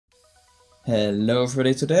Hello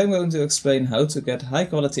everybody, today I'm going to explain how to get high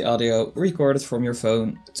quality audio recorded from your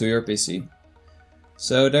phone to your PC.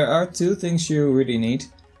 So there are two things you really need,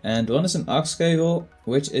 and one is an aux cable,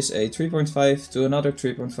 which is a 3.5 to another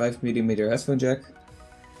 3.5mm headphone jack,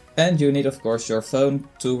 and you need of course your phone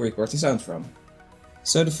to record the sound from.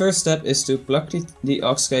 So the first step is to plug the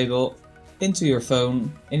aux cable into your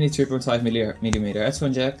phone in the 3.5mm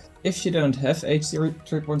headphone jack. If you don't have a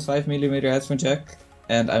 3.5mm headphone jack,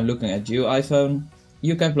 and I'm looking at you iPhone,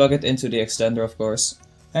 you can plug it into the extender of course.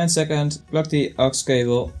 And second, plug the aux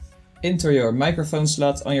cable into your microphone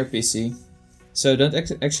slot on your PC. So don't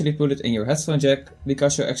actually put it in your headphone jack,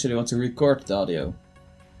 because you actually want to record the audio.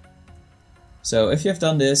 So if you have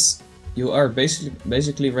done this, you are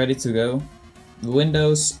basically ready to go.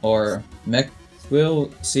 Windows or Mac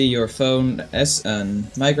will see your phone as a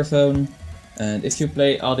microphone, and if you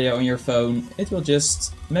play audio on your phone, it will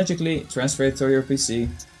just magically transfer it to your PC,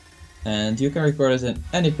 and you can record it in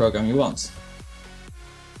any program you want.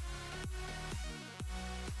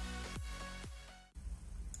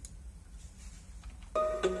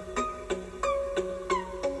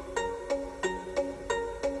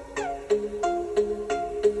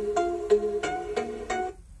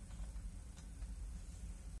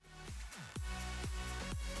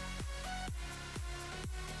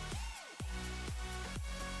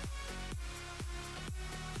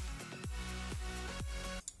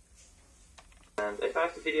 And if I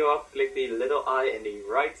have the video up, click the little eye in the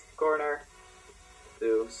right corner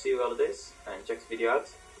to see what it is and check the video out,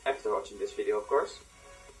 after watching this video of course.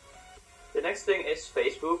 The next thing is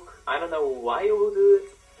Facebook. I don't know why you will do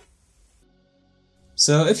it.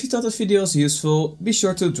 So if you thought the video was useful, be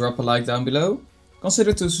sure to drop a like down below,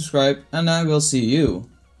 consider to subscribe, and I will see you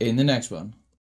in the next one.